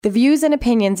The views and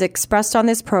opinions expressed on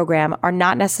this program are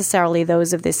not necessarily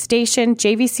those of this station,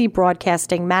 JVC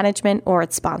Broadcasting Management, or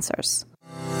its sponsors.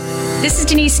 This is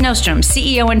Denise Nostrom,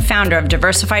 CEO and founder of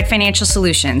Diversified Financial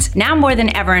Solutions. Now more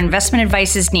than ever, investment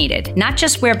advice is needed. Not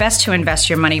just where best to invest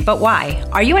your money, but why.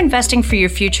 Are you investing for your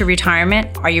future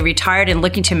retirement? Are you retired and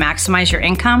looking to maximize your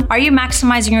income? Are you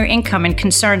maximizing your income and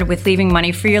concerned with leaving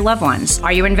money for your loved ones?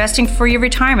 Are you investing for your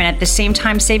retirement at the same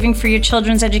time saving for your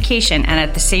children's education and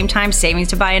at the same time saving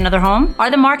to buy another home?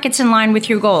 Are the markets in line with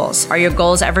your goals? Are your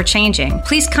goals ever changing?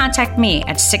 Please contact me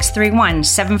at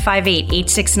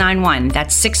 631-758-8691.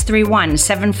 That's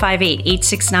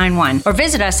 631-758-8691, or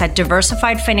visit us at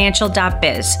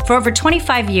diversifiedfinancial.biz. For over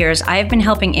 25 years, I have been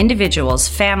helping individuals,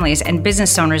 families, and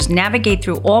business owners navigate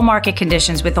through all market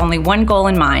conditions with only one goal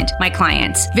in mind, my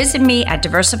clients. Visit me at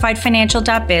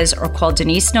diversifiedfinancial.biz or call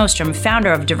Denise Nostrom,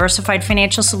 founder of Diversified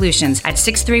Financial Solutions, at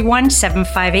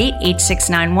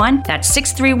 631-758-8691. That's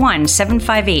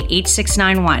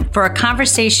 631-758-8691 for a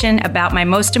conversation about my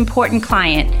most important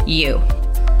client, you.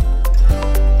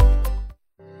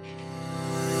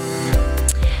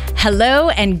 Hello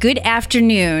and good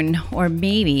afternoon, or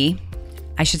maybe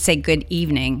I should say good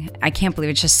evening. I can't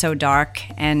believe it's just so dark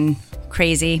and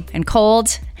crazy and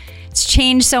cold. It's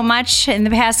changed so much in the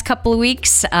past couple of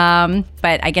weeks,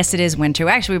 but I guess it is winter.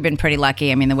 Actually, we've been pretty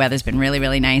lucky. I mean, the weather's been really,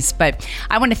 really nice. But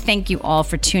I want to thank you all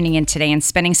for tuning in today and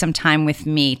spending some time with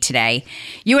me today.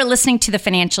 You are listening to The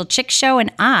Financial Chick Show,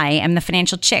 and I am the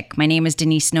Financial Chick. My name is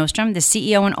Denise Nostrom, the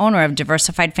CEO and owner of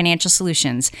Diversified Financial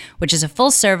Solutions, which is a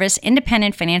full-service,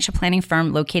 independent financial planning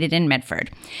firm located in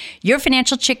Medford. Your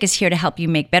Financial Chick is here to help you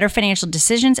make better financial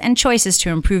decisions and choices to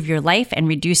improve your life and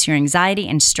reduce your anxiety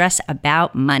and stress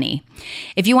about money.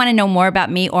 If you want to know more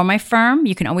about me or my firm,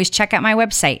 you can always check out my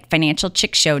website,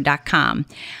 financialchickshow.com.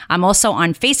 I'm also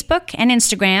on Facebook and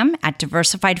Instagram at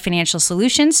Diversified Financial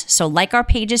Solutions, so like our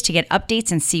pages to get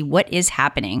updates and see what is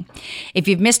happening. If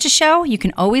you've missed a show, you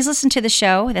can always listen to the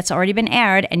show that's already been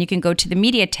aired, and you can go to the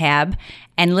media tab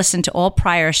and listen to all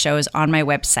prior shows on my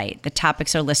website. The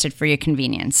topics are listed for your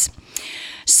convenience.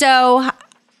 So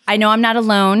I know I'm not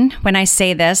alone when I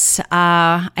say this.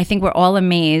 I think we're all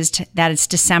amazed that it's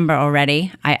December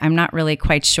already. I'm not really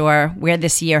quite sure where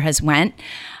this year has went.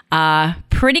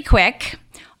 Pretty quick,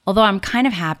 although I'm kind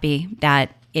of happy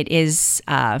that it is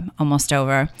almost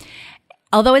over.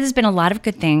 Although it has been a lot of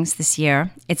good things this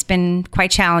year, it's been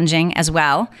quite challenging as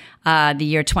well, the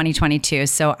year 2022.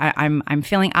 So I'm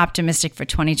feeling optimistic for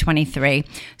 2023.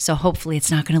 So hopefully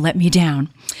it's not going to let me down.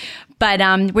 But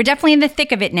we're definitely in the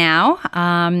thick of it now.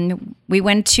 We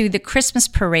went to the Christmas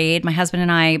parade, my husband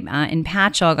and I, in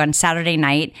Patchogue on Saturday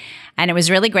night, and it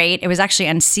was really great. It was actually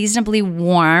unseasonably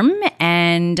warm,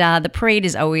 and the parade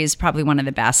is always probably one of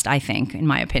the best, I think, in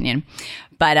my opinion.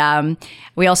 But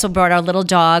we also brought our little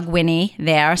dog, Winnie,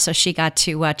 there, so she got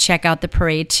to check out the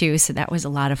parade too. So that was a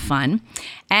lot of fun.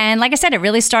 And like I said, it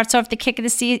really starts off the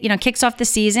kicks off the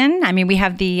season. I mean, we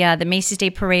have the Macy's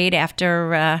Day Parade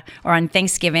after or on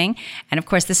Thanksgiving, and of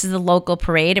course, this is the local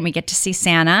parade, and we get to see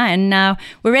Santa, and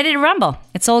we're ready to rumble.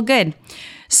 It's all good.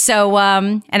 So,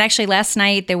 and actually last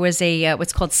night there was a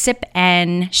what's called Sip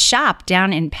and Shop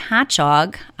down in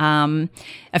Patchogue.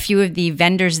 A few of the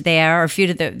vendors there, or a few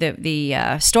of the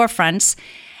storefronts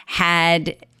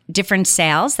had different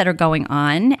sales that are going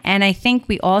on. And I think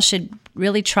we all should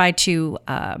really try to,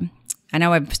 I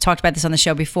know I've talked about this on the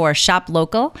show before, shop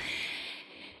local.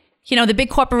 You know, the big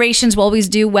corporations will always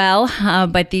do well,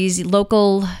 but these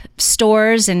local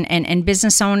stores and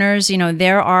business owners, you know,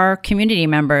 they're our community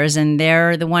members, and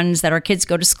they're the ones that our kids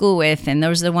go to school with, and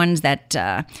those are the ones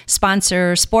that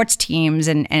sponsor sports teams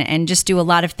and just do a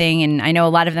lot of things. And I know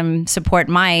a lot of them support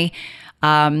my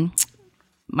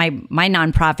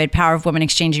nonprofit, Power of Women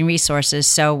Exchanging Resources.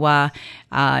 So,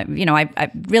 you know,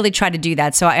 I really try to do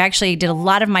that. So I actually did a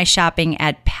lot of my shopping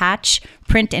at Patch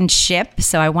Print and Ship.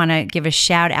 So I want to give a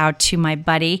shout out to my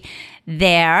buddy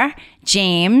there,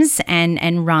 James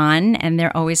and Ron, and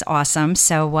they're always awesome.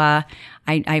 So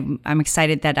I'm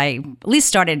excited that I at least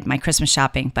started my Christmas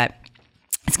shopping, but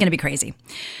it's going to be crazy.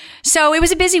 So it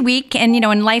was a busy week, and, you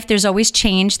know, in life, there's always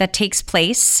change that takes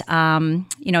place.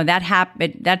 You know,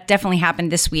 that definitely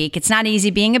happened this week. It's not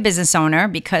easy being a business owner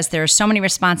because there are so many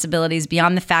responsibilities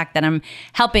beyond the fact that I'm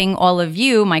helping all of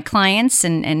you, my clients,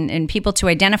 and people to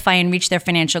identify and reach their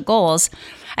financial goals.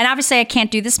 And obviously, I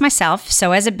can't do this myself.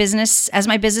 So as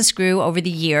my business grew over the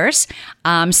years,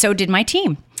 so did my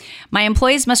team. My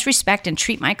employees must respect and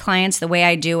treat my clients the way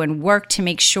I do, and work to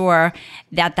make sure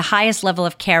that the highest level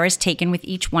of care is taken with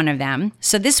each one of them.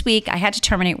 So this week I had to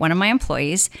terminate one of my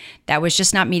employees that was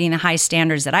just not meeting the high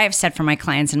standards that I have set for my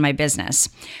clients and my business.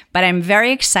 But I'm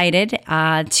very excited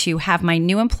to have my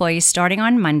new employee starting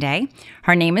on Monday.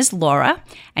 Her name is Laura,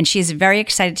 and she's very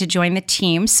excited to join the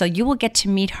team. So you will get to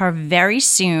meet her very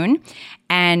soon.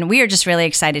 And we are just really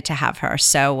excited to have her.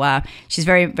 So she's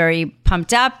very, very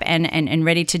pumped up and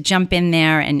ready to jump in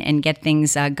there and get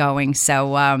things going.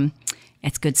 So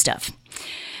it's good stuff.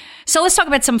 So let's talk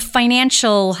about some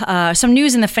some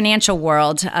news in the financial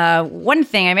world. One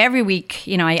thing, every week,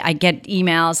 I get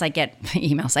emails. I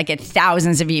get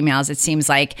thousands of emails, it seems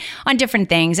like, on different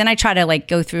things. And I try to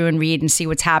go through and read and see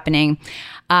what's happening.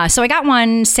 So I got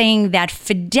one saying that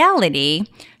Fidelity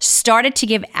started to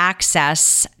give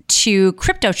access to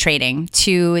crypto trading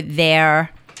to their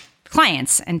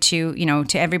clients and to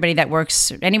anybody that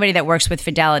works with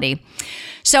Fidelity.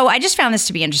 So I just found this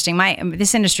to be interesting.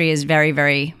 This industry is very,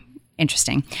 very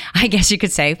interesting, I guess you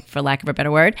could say, for lack of a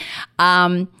better word.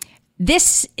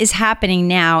 This is happening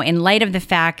now in light of the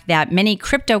fact that many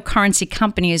cryptocurrency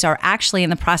companies are actually in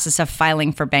the process of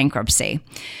filing for bankruptcy.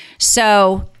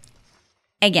 So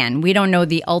again, we don't know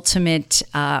the ultimate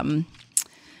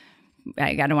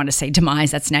I don't want to say demise,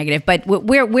 that's negative, but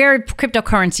where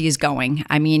cryptocurrency is going.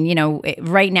 I mean,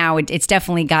 right now it's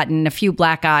definitely gotten a few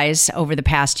black eyes over the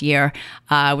past year.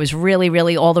 It was really,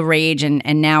 really all the rage, and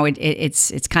now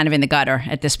it's kind of in the gutter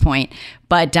at this point.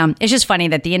 But it's just funny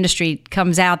that the industry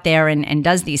comes out there and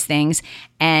does these things,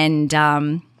 and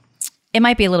it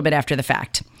might be a little bit after the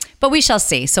fact, but we shall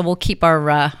see. So we'll keep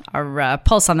our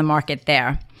pulse on the market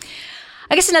there.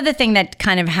 I guess another thing that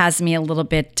kind of has me a little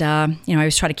bit, I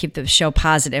always try to keep the show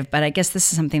positive, but I guess this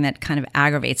is something that kind of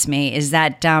aggravates me, is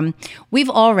that we've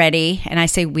already, and I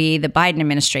say we, the Biden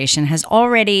administration has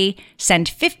already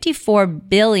sent $54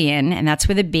 billion, and that's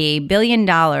with a B, $billion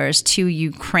to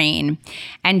Ukraine.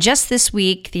 And just this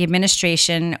week, the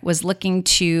administration was looking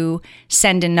to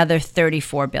send another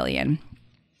 $34 billion.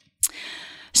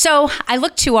 So I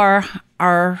look to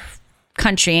our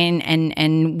country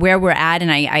and where we're at,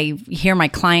 and I hear my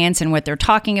clients and what they're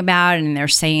talking about, and they're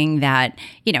saying that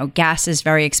gas is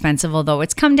very expensive, although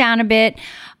it's come down a bit,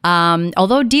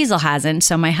 although diesel hasn't.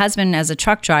 So my husband, as a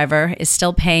truck driver, is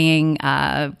still paying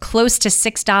close to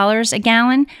 $6 a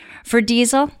gallon for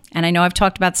diesel. And I know I've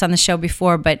talked about this on the show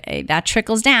before, but that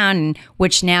trickles down,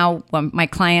 which now my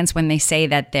clients, when they say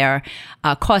that their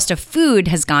cost of food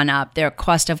has gone up, their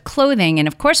cost of clothing, and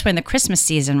of course we're in the Christmas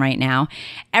season right now,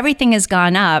 everything has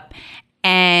gone up,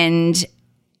 and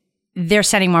they're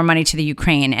sending more money to the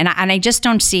Ukraine. And I just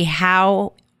don't see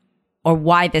how or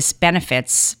why this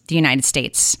benefits the United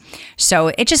States. So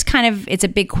it just it's a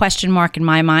big question mark in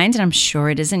my mind, and I'm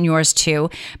sure it is in yours too.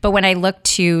 But when I look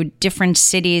to different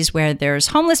cities where there's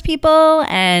homeless people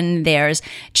and there's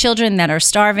children that are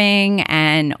starving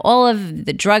and all of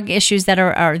the drug issues that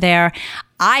are there,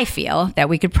 I feel that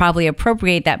we could probably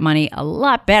appropriate that money a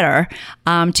lot better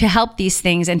to help these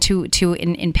things and to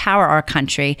empower our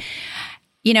country.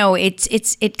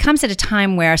 It comes at a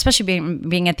time where, especially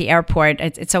being at the airport,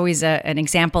 it's always an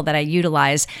example that I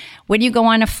utilize. When you go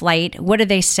on a flight, what do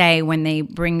they say when they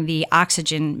bring the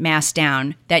oxygen mask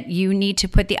down? That you need to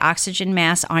put the oxygen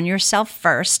mask on yourself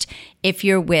first if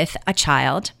you're with a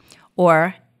child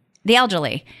or the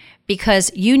elderly,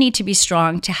 because you need to be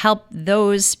strong to help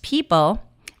those people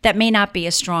that may not be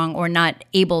as strong or not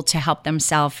able to help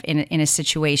themselves in a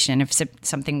situation if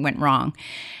something went wrong.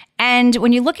 And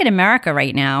when you look at America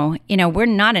right now, we're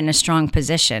not in a strong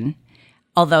position,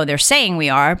 although they're saying we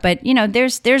are. But,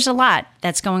 there's a lot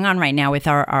that's going on right now with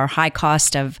our high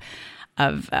cost of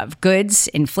goods,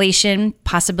 inflation,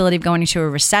 possibility of going into a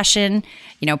recession,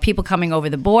 people coming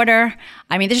over the border.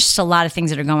 I mean, there's just a lot of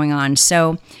things that are going on.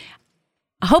 So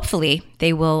hopefully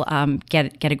they will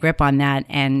get a grip on that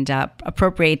and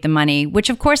appropriate the money, which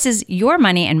of course is your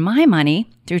money and my money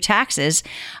through taxes,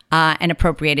 and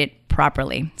appropriate it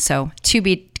properly. So to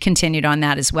be continued on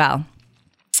that as well.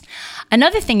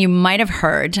 Another thing you might have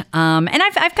heard, and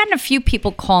I've gotten a few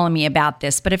people calling me about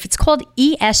this, but if it's called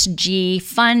ESG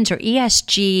funds or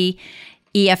ESG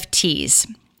EFTs,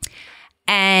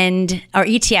 or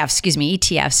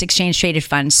ETFs, exchange traded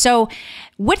funds. So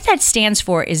what that stands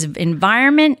for is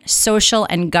environment, social,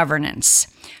 and governance.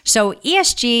 So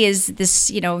ESG is this,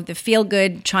 the feel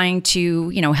good, trying to,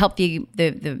 help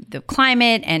the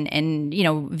climate and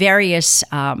various,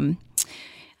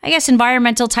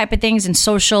 environmental type of things and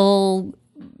social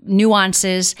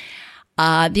nuances.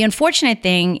 The unfortunate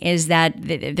thing is that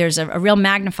there's a real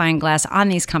magnifying glass on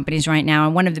these companies right now.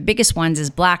 And one of the biggest ones is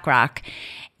BlackRock,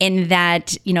 in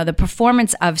that, the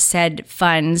performance of said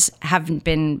funds have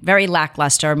been very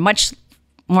lackluster, much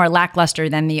more lackluster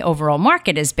than the overall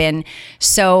market has been.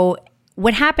 So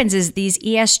what happens is these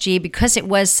ESG, because it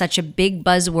was such a big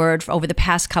buzzword for over the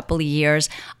past couple of years,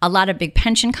 a lot of big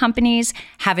pension companies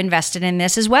have invested in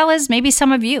this, as well as maybe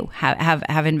some of you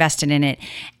have invested in it.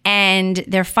 And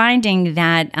they're finding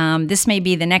that this may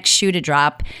be the next shoe to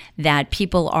drop, that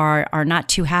people are not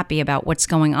too happy about what's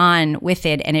going on with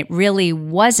it. And it really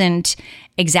wasn't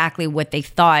exactly what they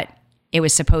thought it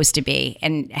was supposed to be,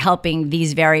 and helping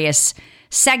these various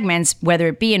segments, whether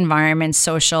it be environment,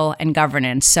 social, and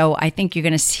governance. So I think you're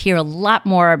going to hear a lot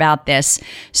more about this.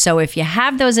 So if you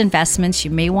have those investments,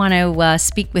 you may want to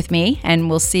speak with me, and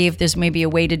we'll see if there's maybe a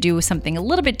way to do something a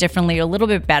little bit differently, or a little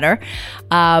bit better.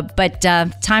 But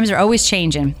times are always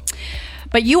changing.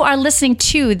 But you are listening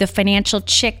to The Financial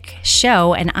Chick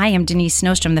Show, and I am Denise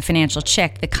Nostrom, The Financial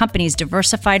Chick, the company's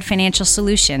diversified financial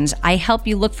solutions. I help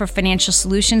you look for financial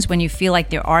solutions when you feel like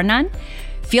there are none.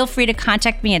 Feel free to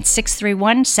contact me at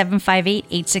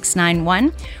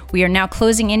 631-758-8691. We are now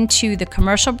closing into the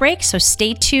commercial break, so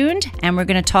stay tuned, and we're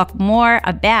going to talk more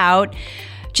about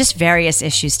just various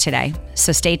issues today.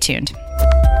 So stay tuned.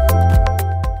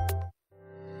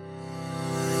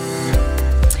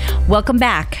 Welcome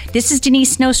back. This is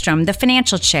Denise Nostrom, The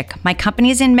Financial Chick. My company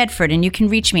is in Medford, and you can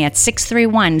reach me at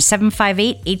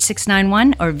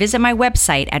 631-758-8691 or visit my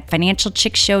website at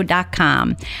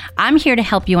financialchickshow.com. I'm here to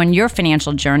help you on your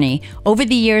financial journey. Over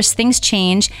the years, things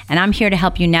change, and I'm here to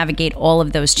help you navigate all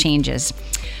of those changes.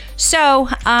 So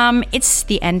it's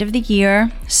the end of the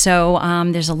year, so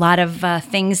there's a lot of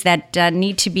things that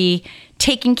need to be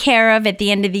taken care of at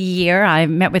the end of the year. I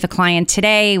met with a client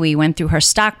today. We went through her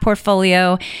stock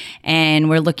portfolio, and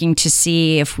we're looking to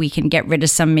see if we can get rid of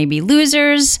some maybe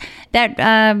losers that,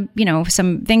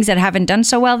 some things that haven't done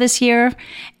so well this year,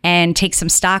 and take some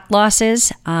stock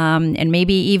losses, and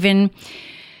maybe even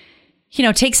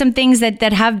take some things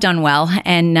that have done well,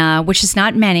 and which is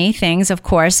not many things, of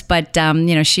course, but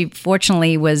she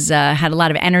fortunately had a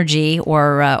lot of energy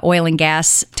or oil and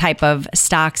gas type of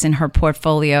stocks in her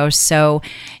portfolio. So,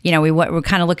 we're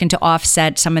kind of looking to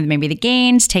offset some of maybe the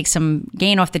gains, take some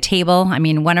gain off the table. I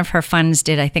mean, one of her funds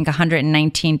did, I think,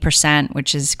 119%,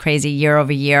 which is crazy year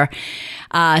over year.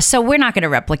 So we're not going to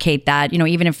replicate that,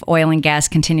 even if oil and gas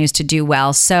continues to do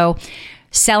well. So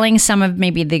selling some of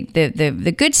maybe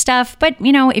the good stuff. But,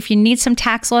 if you need some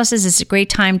tax losses, it's a great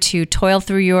time to toil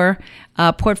through your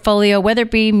portfolio, whether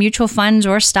it be mutual funds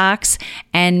or stocks,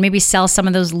 and maybe sell some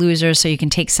of those losers so you can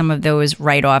take some of those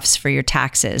write-offs for your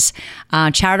taxes.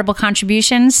 Charitable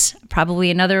contributions, probably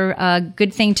another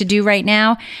good thing to do right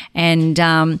now. And,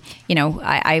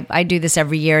 I do this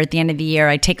every year. At the end of the year,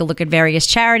 I take a look at various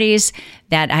charities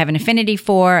that I have an affinity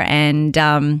for,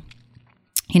 and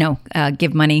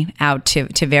give money out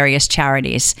to various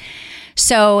charities.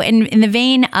 So in the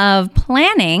vein of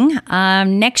planning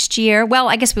next year, well,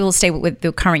 I guess we will stay with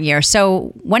the current year.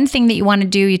 So one thing that you want to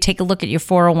do, you take a look at your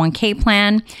 401k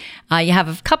plan. You have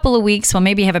a couple of weeks, well,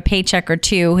 maybe you have a paycheck or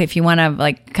two. If you want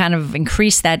to kind of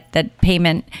increase that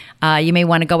payment, you may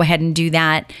want to go ahead and do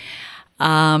that.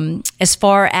 As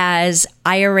far as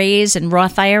IRAs and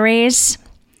Roth IRAs,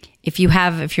 if you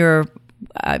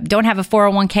don't have a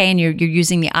 401k and you're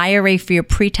using the IRA for your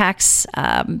pre-tax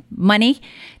money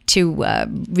to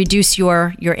reduce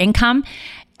your income,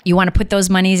 you want to put those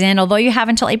monies in, although you have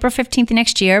until April 15th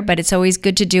next year, but it's always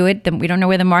good to do it. We don't know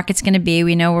where the market's going to be.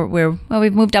 We know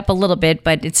we've moved up a little bit,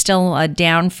 but it's still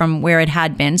down from where it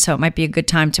had been. So it might be a good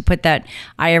time to put that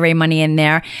IRA money in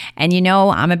there. And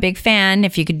I'm a big fan.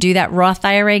 If you could do that Roth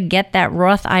IRA, get that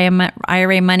Roth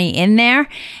IRA money in there.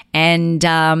 And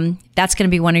that's going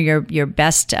to be one of your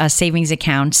best savings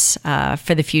accounts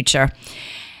for the future.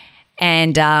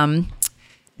 And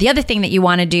the other thing that you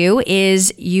want to do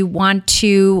is you want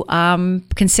to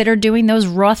consider doing those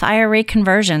Roth IRA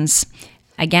conversions.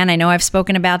 Again, I know I've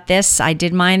spoken about this. I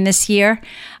did mine this year.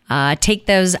 Take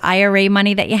those IRA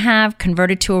money that you have,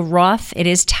 convert it to a Roth. It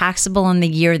is taxable in the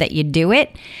year that you do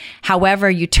it.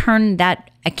 However, you turn that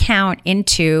account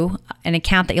into an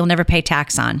account that you'll never pay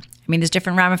tax on. I mean, there's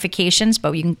different ramifications,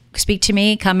 but you can speak to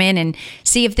me, come in and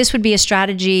see if this would be a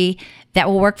strategy that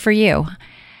will work for you.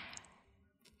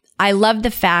 I love the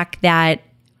fact that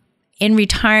in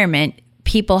retirement,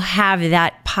 people have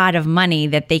that pot of money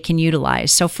that they can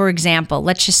utilize. So for example,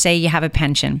 let's just say you have a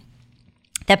pension.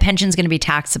 That pension is going to be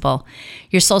taxable.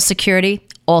 Your Social Security,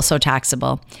 also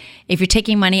taxable. If you're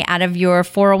taking money out of your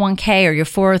 401k or your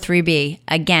 403b,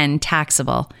 again,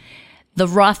 taxable. The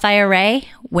Roth IRA,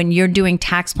 when you're doing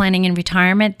tax planning in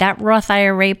retirement, that Roth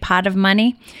IRA pot of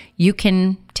money, you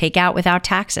can take out without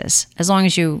taxes as long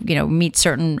as you meet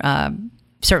certain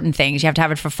things. You have to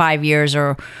have it for 5 years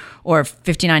or or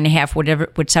 59 and a half,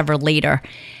 whichever later.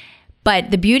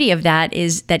 But the beauty of that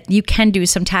is that you can do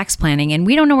some tax planning, and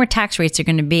we don't know where tax rates are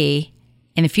going to be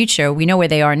in the future. We know where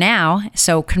they are now.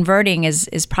 So converting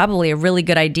is probably a really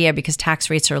good idea because tax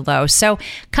rates are low. So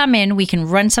come in, we can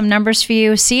run some numbers for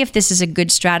you, see if this is a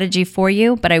good strategy for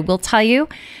you. But I will tell you,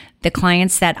 the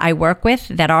clients that I work with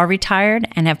that are retired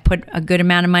and have put a good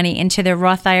amount of money into their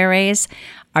Roth IRAs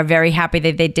are very happy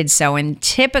that they did so. And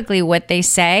typically what they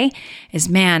say is,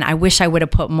 man, I wish I would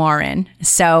have put more in.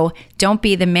 So don't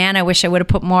be the man, I wish I would have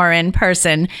put more in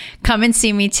person. Come and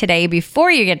see me today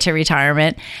before you get to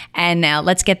retirement, and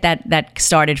let's get that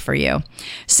started for you.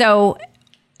 So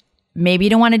maybe you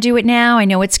don't want to do it now. I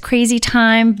know it's crazy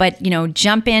time, but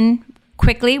jump in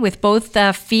quickly with both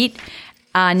feet.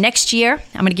 Next year,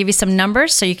 I'm going to give you some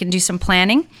numbers so you can do some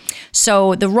planning.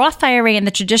 So the Roth IRA and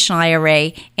the traditional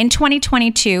IRA in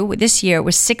 2022, this year,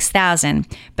 was $6,000,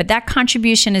 but that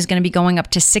contribution is going to be going up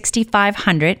to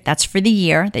 $6,500. That's for the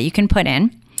year that you can put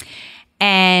in.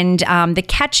 And the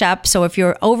catch-up, so if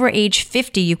you're over age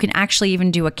 50, you can actually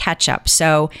even do a catch-up.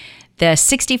 So the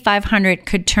 $6,500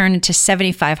 could turn into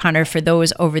 $7,500 for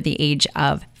those over the age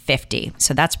of 50.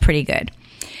 So that's pretty good.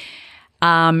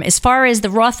 As far as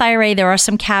the Roth IRA, there are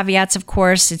some caveats, of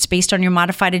course. It's based on your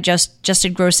modified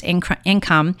adjusted gross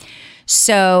income.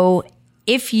 So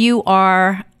if you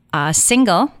are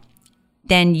single,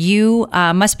 then you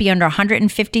must be under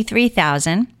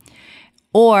 $153,000.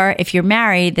 Or if you're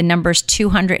married, the number is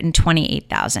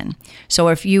 $228,000. So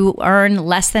if you earn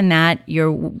less than that,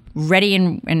 you're ready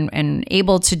and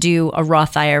able to do a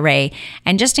Roth IRA.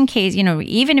 And just in case,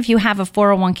 even if you have a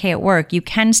 401k at work, you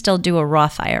can still do a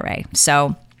Roth IRA.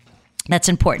 So that's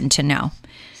important to know.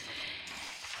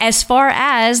 As far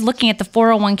as looking at the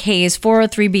 401ks,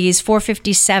 403bs,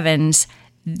 457s,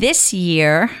 this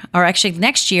year, or actually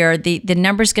next year, the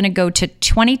number is going to go to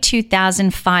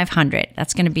 $22,500.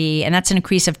 That's going to be, and that's an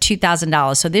increase of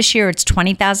 $2,000. So this year it's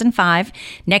 $20,500.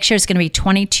 Next year it's going to be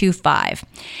 $22,500.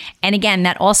 And again,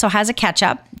 that also has a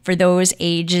catch-up for those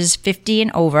ages 50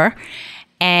 and over.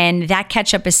 And that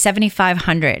catch-up is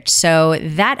 $7,500. So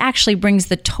that actually brings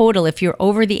the total, if you're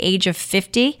over the age of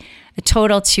 50, the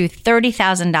total to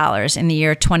 $30,000 in the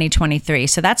year 2023.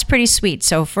 So that's pretty sweet.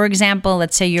 So for example,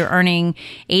 let's say you're earning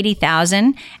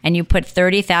 $80,000 and you put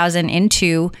 $30,000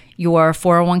 into your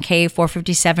 401k,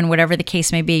 457, whatever the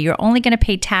case may be, you're only going to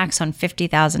pay tax on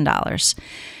 $50,000.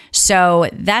 So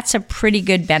that's a pretty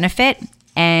good benefit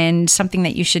and something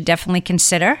that you should definitely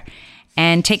consider.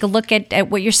 And take a look at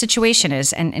what your situation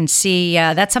is and see.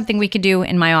 That's something we could do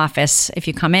in my office. If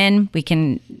you come in, we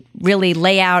can really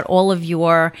lay out all of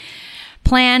your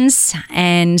plans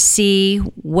and see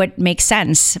what makes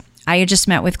sense. I just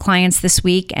met with clients this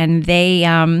week, and they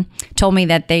told me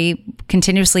that they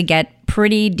continuously get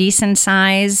pretty decent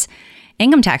size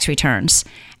income tax returns.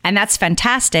 And that's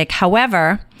fantastic.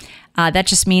 However, that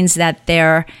just means that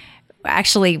they're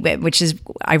actually, which is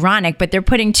ironic, but they're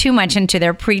putting too much into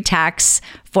their pre-tax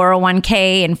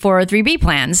 401k and 403b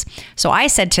plans. So I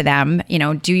said to them,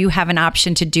 do you have an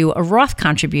option to do a Roth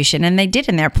contribution? And they did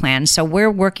in their plan. So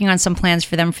we're working on some plans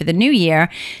for them for the new year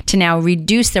to now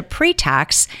reduce their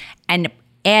pre-tax and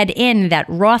add in that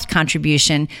Roth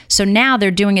contribution. So now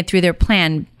they're doing it through their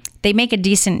plan. They make a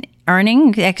decent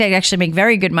earning. They actually make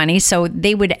very good money. So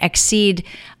they would exceed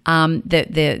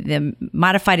the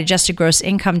modified adjusted gross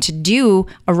income to do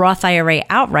a Roth IRA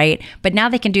outright, but now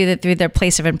they can do that through their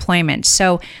place of employment.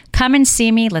 So come and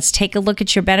see me. Let's take a look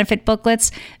at your benefit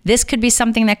booklets. This could be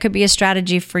something that could be a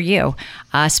strategy for you,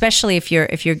 especially if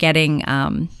you're getting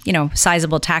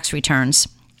sizable tax returns.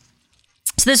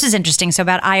 So this is interesting. So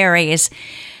about IRAs,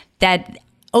 that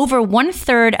over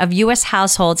 1/3 of U.S.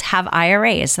 households have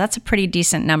IRAs. That's a pretty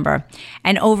decent number.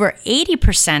 And over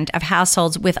 80% of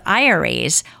households with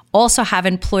IRAs also have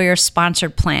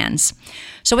employer-sponsored plans.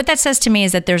 So what that says to me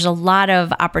is that there's a lot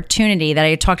of opportunity that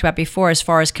I talked about before as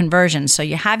far as conversions. So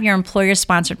you have your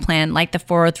employer-sponsored plan like the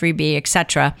 403b, et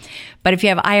cetera. But if you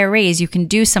have IRAs, you can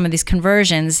do some of these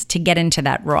conversions to get into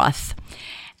that Roth.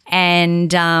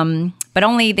 And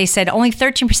but they said only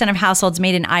 13% of households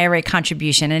made an IRA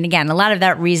contribution. And again, a lot of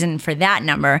that reason for that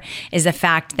number is the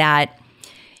fact that,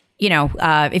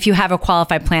 if you have a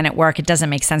qualified plan at work, it doesn't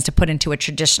make sense to put into a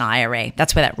traditional IRA.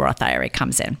 That's where that Roth IRA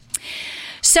comes in.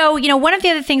 So, one of the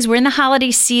other things, we're in the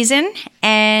holiday season,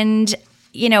 and,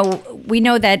 we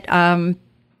know that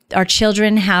our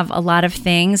children have a lot of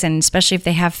things, and especially if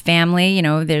they have family,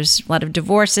 there's a lot of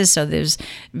divorces. So there's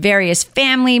various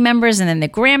family members and then the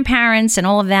grandparents and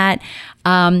all of that.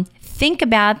 think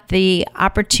about the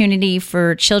opportunity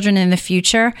for children in the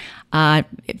future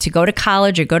to go to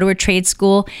college or go to a trade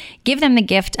school, give them the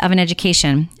gift of an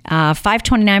education.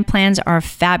 529 plans are a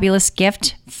fabulous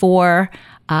gift for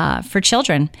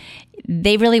children.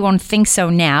 They really won't think so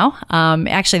now.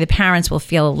 Actually, the parents will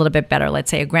feel a little bit better.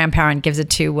 Let's say a grandparent gives it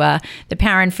to the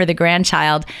parent for the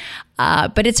grandchild.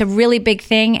 But it's a really big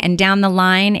thing. And down the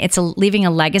line, it's leaving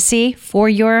a legacy for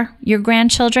your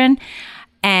grandchildren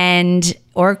and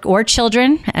or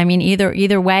children. I mean,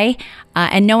 either way.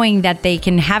 And knowing that they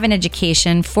can have an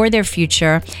education for their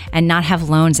future and not have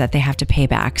loans that they have to pay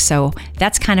back. So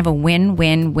that's kind of a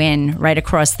win-win-win right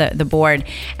across the board.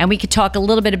 And we could talk a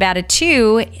little bit about it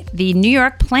too. The New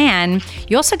York plan,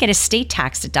 you also get a state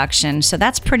tax deduction. So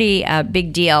that's pretty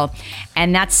big deal.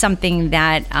 And that's something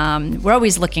that we're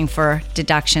always looking for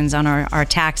deductions on our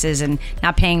taxes and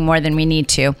not paying more than we need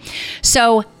to.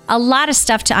 So a lot of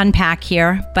stuff to unpack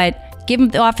here, but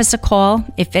give the office a call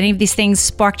if any of these things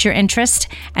sparked your interest,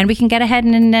 and we can get ahead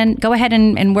and then go ahead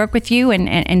and work with you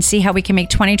and see how we can make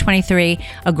 2023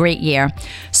 a great year.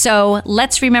 So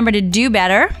let's remember to do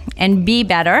better and be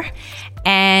better,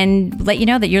 and let you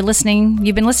know that you've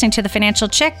been listening to the Financial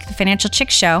Chick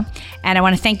Show. And I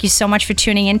want to thank you so much for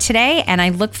tuning in today, and I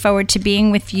look forward to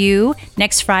being with you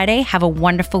next Friday. Have a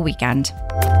wonderful weekend.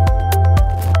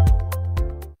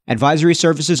 Advisory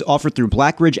services offered through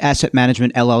Blackridge Asset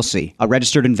Management, LLC, a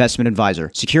registered investment advisor.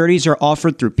 Securities are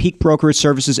offered through Peak Brokerage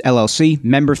Services, LLC,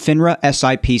 member FINRA,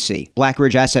 SIPC.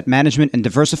 Blackridge Asset Management and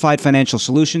Diversified Financial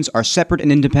Solutions are separate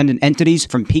and independent entities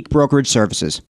from Peak Brokerage Services.